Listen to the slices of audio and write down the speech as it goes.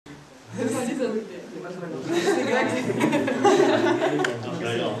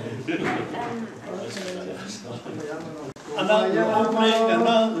Another opening,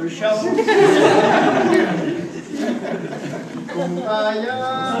 another shovel. Kumbaya,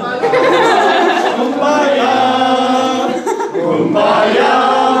 kumbaya, kumbaya,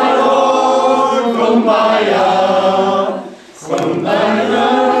 Lord, kumbaya, kumbaya,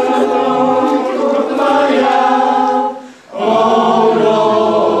 Lord, kumbaya, oh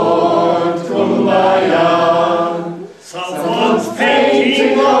Lord, kumbaya. Someone's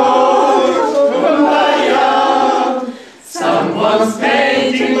painting, Lord, kumbaya. Someone's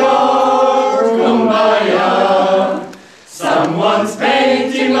painting, Lord, kumbaya. Someone's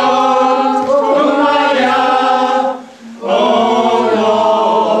painting, Lord, kumbaya. Oh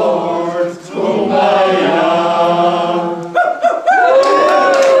Lord, kumbaya.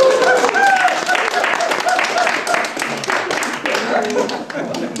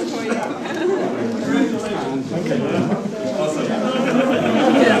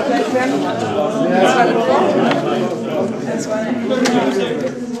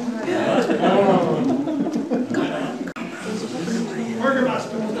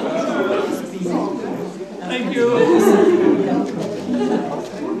 Thank you.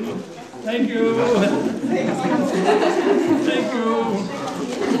 Thank you. Thank you. Thank you.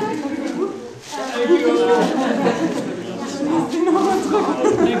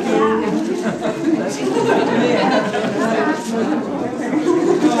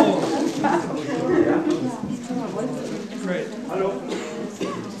 Great. Hello.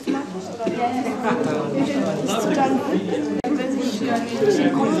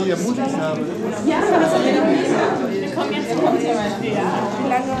 Ja, aber das haben wir noch nicht. Wir kommen jetzt zum Beispiel. Ja. Wie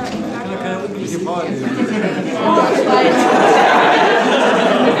lange? Keine wirkliche Frage.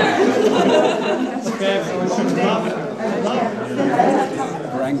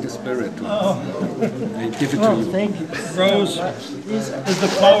 Bring the spirit to us. And give it to you. Thank you. Rose is the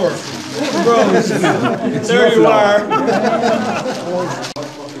flower. Rose. There you are.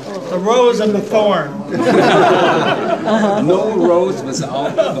 The rose and the thorn. No rose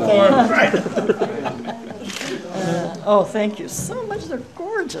without thorn. Right. Oh, thank you so much. They're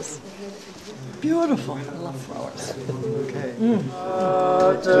gorgeous. Beautiful. I love flowers. Okay.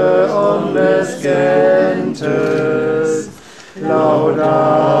 Omnes gentes,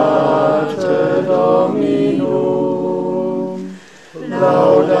 laudate Dominum,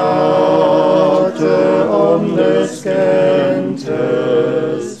 laudate omnes gentes,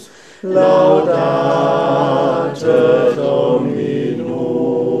 laudate Dominum.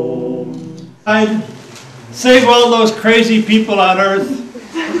 I'd save all those crazy people on earth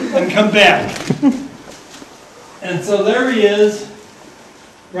and come back. And so there he is,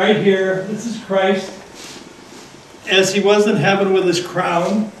 right here. This is Christ, as he was in heaven with his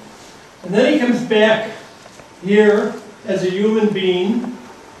crown. And then he comes back here as a human being.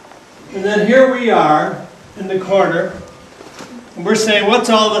 And then here we are in the corner. And we're saying, what's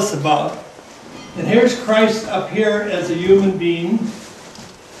all this about? And here's Christ up here as a human being.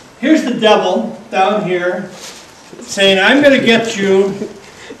 Here's the devil down here saying, I'm going to get you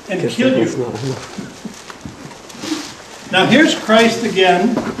and kill you. Now here's Christ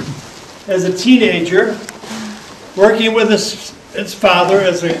again as a teenager, working with his father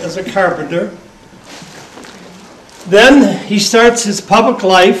as a carpenter. Then he starts his public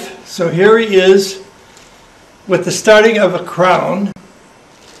life. So here he is with the starting of a crown.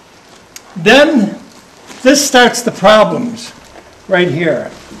 Then this starts the problems right here.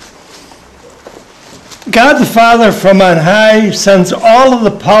 God the Father from on high sends all of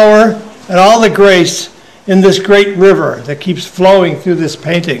the power and all the grace in this great river that keeps flowing through this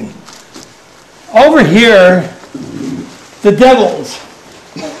painting. Over here, the devils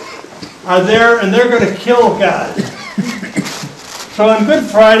are there and they're going to kill God. So on Good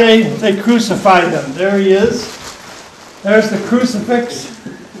Friday, they crucified him. There he is. There's the crucifix.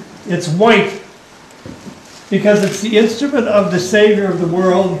 It's white because it's the instrument of the Savior of the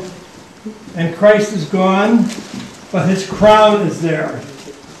world. And Christ is gone, but his crown is there.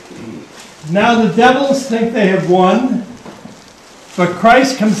 Now the devils think they have won, but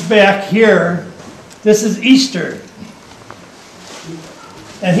Christ comes back here. This is Easter.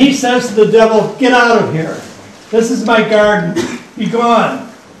 And he says to the devil, get out of here. This is my garden. Be gone.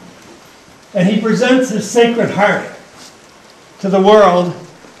 And he presents his sacred heart to the world.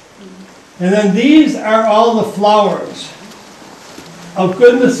 And then these are all the flowers of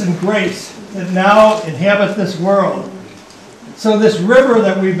goodness and grace that now inhabit this world. So this river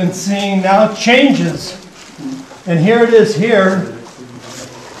that we've been seeing now changes. And here it is here.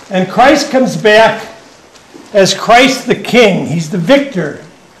 And Christ comes back as Christ the King. He's the victor.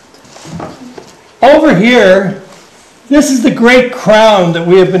 Over here, this is the great crown that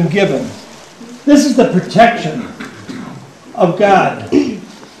we have been given. This is the protection of God.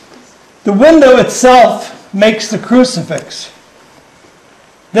 The window itself makes the crucifix.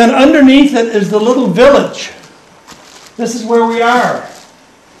 Then underneath it is the little village. This is where we are.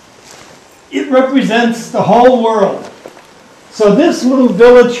 It represents the whole world. So this little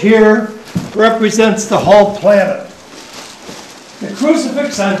village here represents the whole planet. The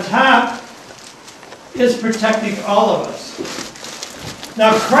crucifix on top is protecting all of us.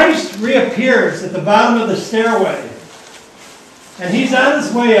 Now Christ reappears at the bottom of the stairway, and he's on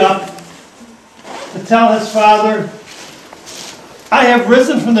his way up to tell his Father, I have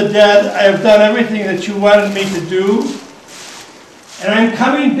risen from the dead, I have done everything that you wanted me to do, and I'm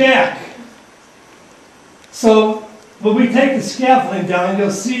coming back. So when we take the scaffolding down, you'll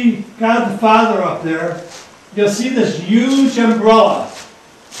see God the Father up there. You'll see this huge umbrella,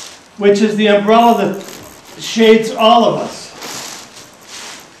 which is the umbrella that shades all of us.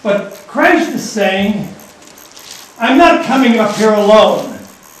 But Christ is saying, I'm not coming up here alone.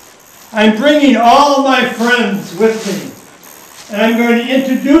 I'm bringing all of my friends with me, and I'm going to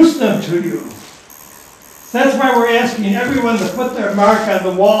introduce them to you. That's why we're asking everyone to put their mark on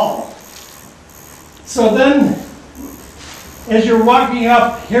the wall. So then, as you're walking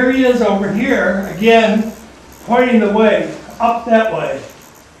up, here he is over here, again, pointing the way, up that way.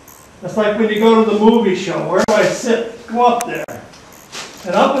 It's like when you go to the movie show, where do I sit? Go up there.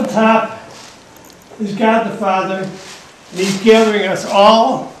 And up on top is God the Father, and he's gathering us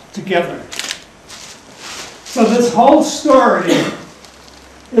all together. So this whole story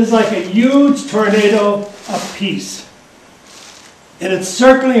is like a huge tornado of peace. And it's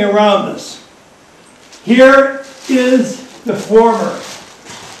circling around us. Here is the former.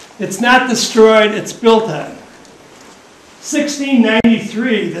 It's not destroyed, it's built on.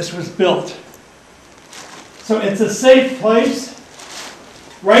 1693, this was built. So it's a safe place.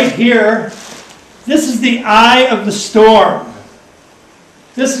 Right here, this is the eye of the storm.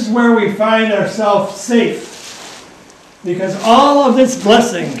 This is where we find ourselves safe. Because all of this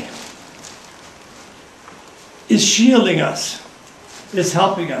blessing is shielding us, is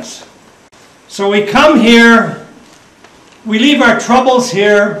helping us. So we come here, we leave our troubles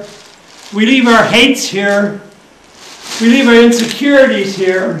here, we leave our hates here, we leave our insecurities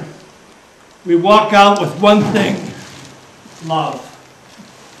here. We walk out with one thing, love.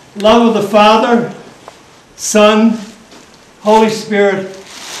 Love of the Father, Son, Holy Spirit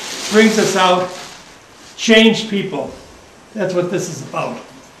brings us out, changed people. That's what this is about.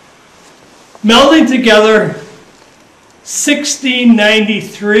 Melding together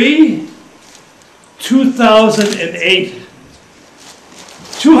 1693, 2008.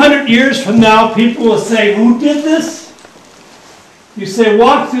 200 years from now, people will say, who did this? You say,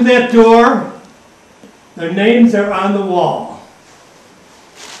 walk through that door. Their names are on the wall.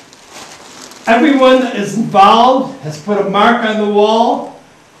 Everyone that is involved has put a mark on the wall.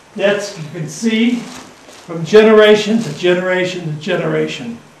 That's, you can see, from generation to generation to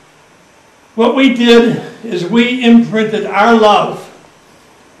generation. What we did is we imprinted our love,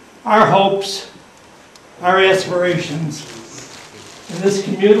 our hopes, our aspirations in this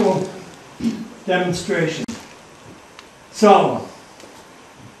communal demonstration. So,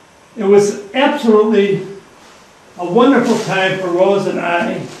 it was absolutely a wonderful time for Rose and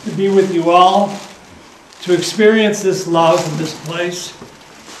I to be with you all, to experience this love in this place.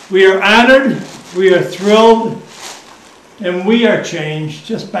 We are honored, we are thrilled, and we are changed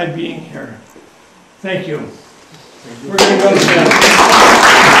just by being here. Thank you. We're going to go to bed.